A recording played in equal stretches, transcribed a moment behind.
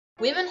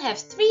Women have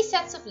 3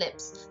 sets of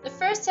lips. The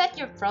first set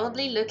you're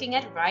probably looking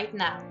at right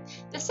now.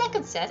 The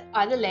second set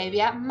are the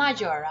labia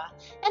majora,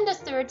 and the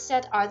third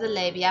set are the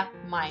labia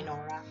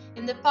minora.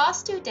 In the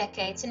past 2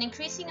 decades, an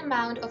increasing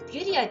amount of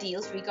beauty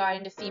ideals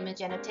regarding the female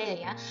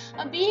genitalia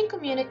are being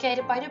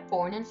communicated by the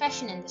porn and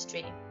fashion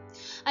industry.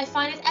 I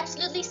find it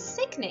absolutely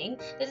sickening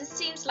that it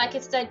seems like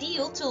it's the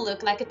ideal to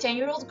look like a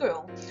 10-year-old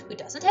girl who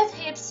doesn't have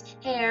hips,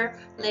 hair,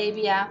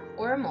 labia,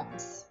 or a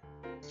mons.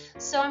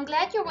 So I'm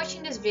glad you're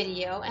watching this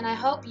video, and I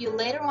hope you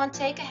later on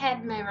take a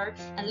head mirror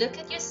and look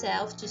at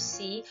yourself to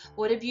see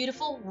what a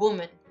beautiful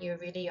woman you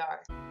really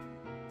are.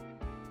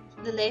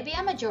 The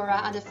labia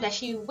majora are the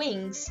fleshy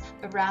wings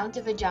around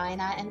the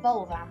vagina and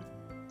vulva.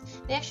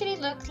 They actually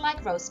look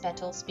like rose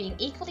petals, being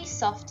equally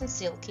soft and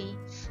silky.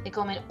 They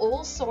come in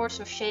all sorts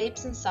of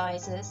shapes and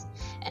sizes,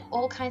 and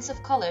all kinds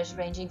of colors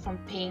ranging from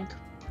pink,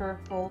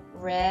 purple,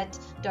 red,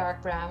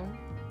 dark brown.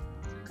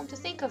 Come to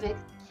think of it,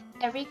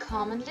 every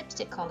common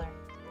lipstick color.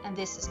 And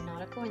this is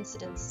not a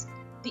coincidence.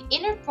 The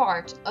inner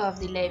part of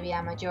the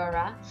labia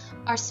majora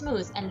are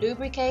smooth and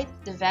lubricate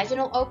the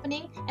vaginal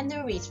opening and the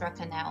urethra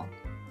canal.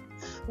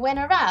 When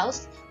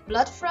aroused,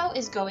 blood flow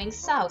is going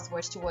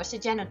southwards towards the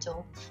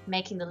genital,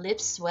 making the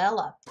lips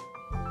swell up.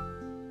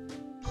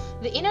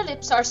 The inner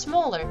lips are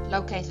smaller,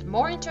 located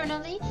more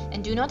internally,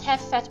 and do not have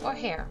fat or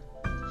hair.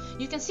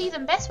 You can see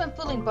them best when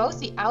pulling both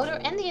the outer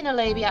and the inner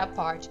labia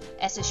apart,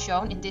 as is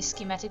shown in this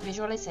schematic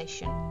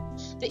visualization.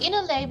 The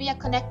inner labia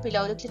connect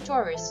below the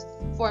clitoris,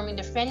 forming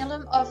the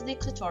frenulum of the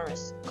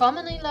clitoris,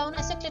 commonly known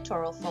as a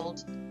clitoral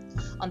fold.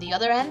 On the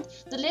other end,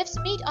 the lips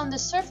meet on the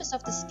surface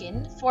of the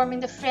skin, forming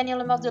the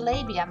frenulum of the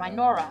labia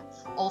minora,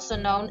 also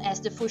known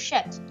as the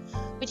fourchette,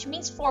 which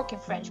means fork in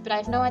French, but I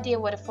have no idea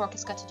what a fork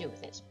has got to do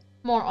with it.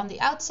 More on the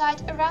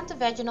outside, around the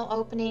vaginal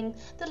opening,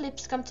 the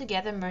lips come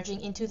together,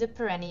 merging into the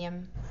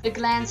perineum. The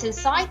glands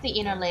inside the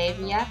inner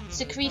labia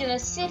secrete an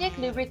acidic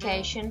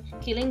lubrication,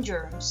 killing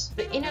germs.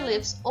 The inner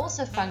lips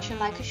also function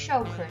like a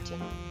show curtain.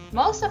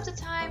 Most of the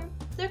time,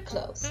 they're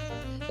closed,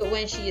 but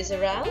when she is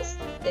aroused,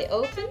 they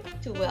open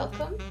to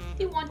welcome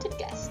the wanted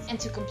guest. And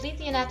to complete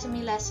the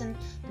anatomy lesson,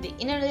 the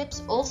inner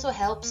lips also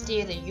help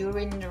steer the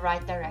urine in the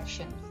right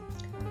direction.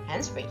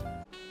 Hands-free.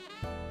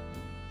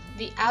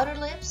 The outer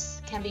lips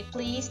can be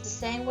pleased the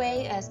same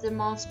way as the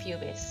mons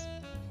pubis,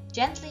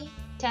 gently,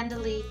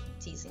 tenderly,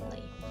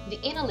 teasingly. The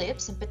inner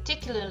lips, and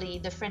particularly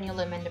the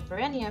frenulum and the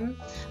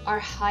perineum, are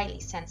highly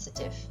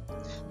sensitive.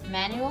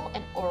 Manual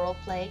and oral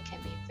play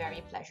can be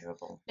very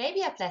pleasurable.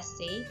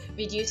 Labiaplasty,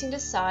 reducing the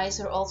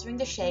size or altering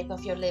the shape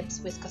of your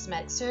lips with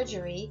cosmetic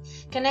surgery,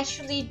 can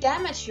actually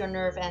damage your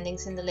nerve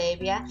endings in the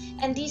labia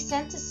and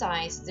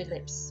desensitize the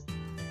lips.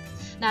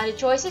 Now the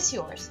choice is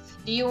yours.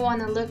 Do you want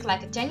to look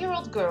like a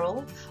 10-year-old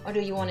girl, or do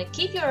you want to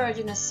keep your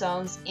erogenous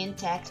zones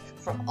intact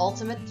for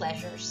ultimate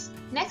pleasures?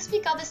 Next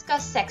week I'll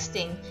discuss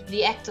sexting,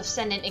 the act of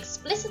sending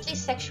explicitly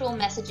sexual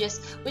messages,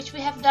 which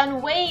we have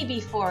done way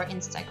before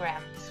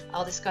Instagram.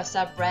 I'll discuss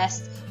our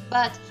breast,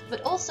 butt,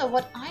 but also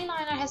what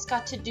eyeliner has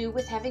got to do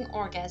with having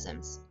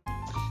orgasms.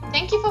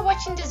 Thank you for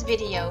watching this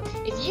video.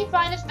 If you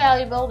find it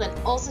valuable, then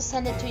also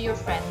send it to your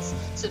friends.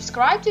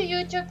 Subscribe to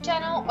YouTube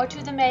channel or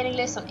to the mailing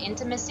list on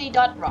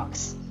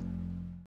Intimacy.rocks.